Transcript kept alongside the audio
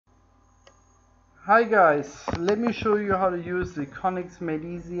Hi guys, let me show you how to use the Conics Made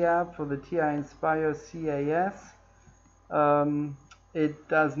Easy app for the Ti-NSpire CAS. It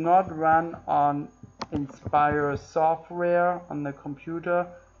does not run on Inspire software on the computer,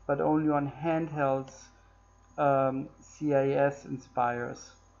 but only on handhelds CAS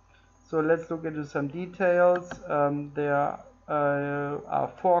Inspires. So let's look into some details. There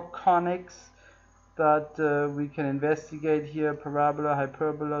are 4 conics that we can investigate here: parabola,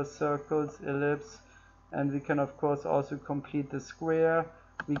 hyperbola, circles, ellipse, and we can of course also complete the square.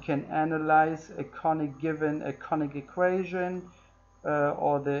 We can analyze a conic given a conic equation,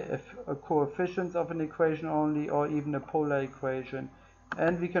 or the coefficients of an equation only, or even a polar equation.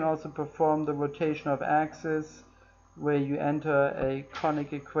 And we can also perform the rotation of axis, where you enter a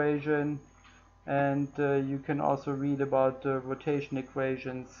conic equation, and you can also read about the rotation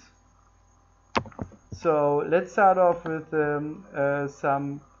equations. So let's start off with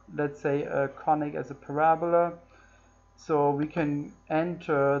let's say a conic as a parabola. So we can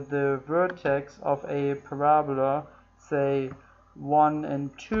enter the vertex of a parabola, say 1 and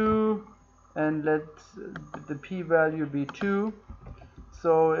 2, and let the p-value be 2.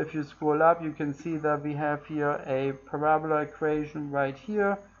 So if you scroll up, you can see that we have here a parabola equation right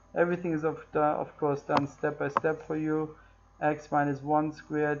here. Everything is of course done step by step for you. X minus 1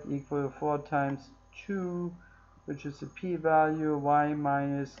 squared equal 4 times 2, which is the p-value, y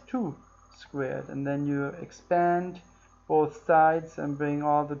minus 2 squared, and then you expand both sides and bring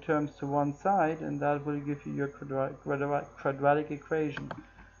all the terms to one side, and that will give you your quadratic equation.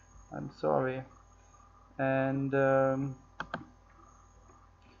 I'm sorry. And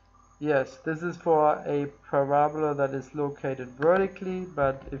yes, this is for a parabola that is located vertically,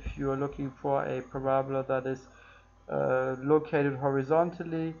 but if you are looking for a parabola that is located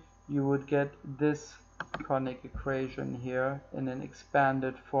horizontally, you would get this conic equation here in an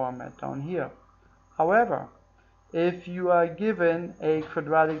expanded format down here. However, if you are given a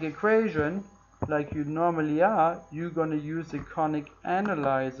quadratic equation like you normally are, you're going to use the conic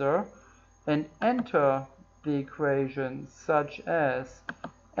analyzer and enter the equation such as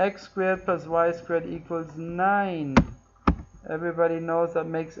x squared plus y squared equals 9. Everybody knows that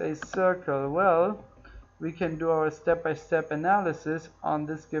makes a circle. Well, we can do our step-by-step analysis on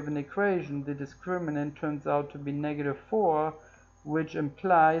this given equation. The discriminant turns out to be -4, which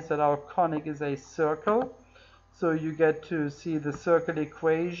implies that our conic is a circle. So you get to see the circle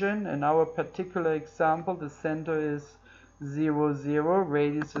equation. In our particular example, the center is 0, 0,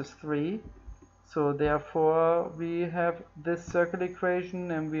 radius is 3. So therefore we have this circle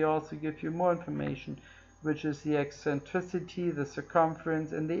equation, and we also give you more information, which is the eccentricity, the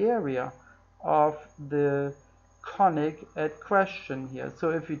circumference, and the area of the conic at question here. So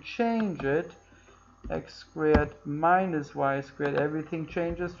if you change it, x squared minus y squared, everything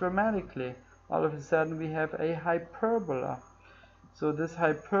changes dramatically. All of a sudden we have a hyperbola. So this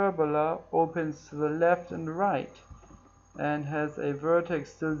hyperbola opens to the left and right and has a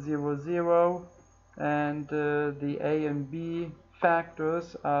vertex still 0, 0, and the a and b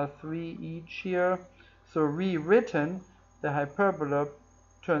factors are 3 each here. So rewritten, the hyperbola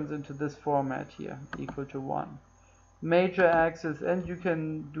turns into this format here, equal to 1. Major axis, and you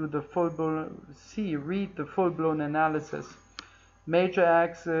can do the full-blown, read the full-blown analysis. Major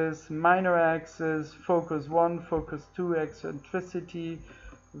axis, minor axis, focus 1, focus 2, eccentricity,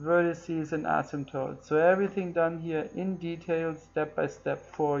 vertices, and asymptotes. So everything done here in detail, step by step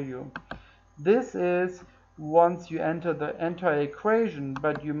for you. This is once you enter the entire equation,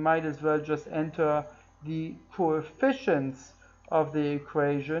 but you might as well just enter the coefficients of the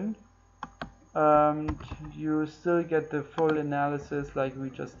equation. You still get the full analysis like we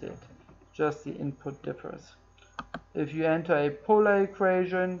just did, just the input differs. If you enter a polar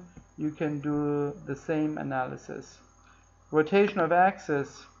equation, you can do the same analysis. Rotation of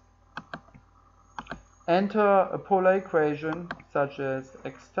axis. Enter a polar equation such as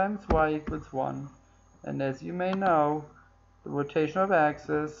x times y equals 1, and as you may know, the rotation of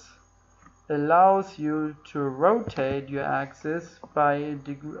axis allows you to rotate your axis by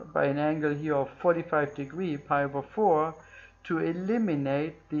an angle here of 45 degrees, pi over 4, to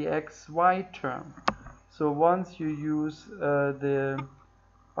eliminate the xy term. So once you use the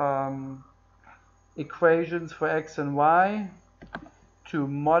equations for x and y to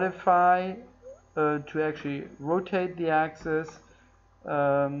modify, to actually rotate the axis,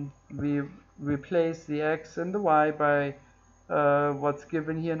 we replace the x and the y by what's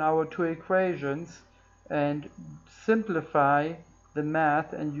given here in our 2 equations and simplify the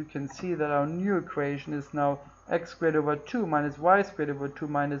math, and you can see that our new equation is now x squared over 2 minus y squared over 2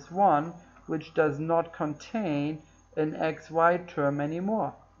 minus 1, which does not contain an xy term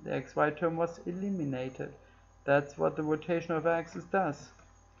anymore. The XY term was eliminated. That's what the rotation of axis does.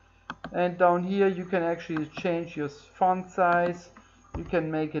 And down here you can actually change your font size. You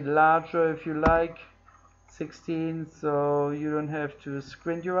can make it larger if you like, 16, so you don't have to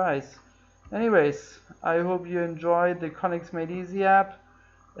squint your eyes. Anyways, I hope you enjoyed the Conics Made Easy app.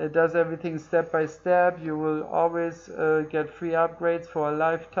 It does everything step by step. You will always get free upgrades for a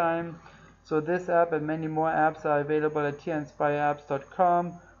lifetime. So this app and many more apps are available at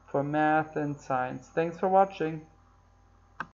Ti-NspireApps.com for math and science. Thanks for watching.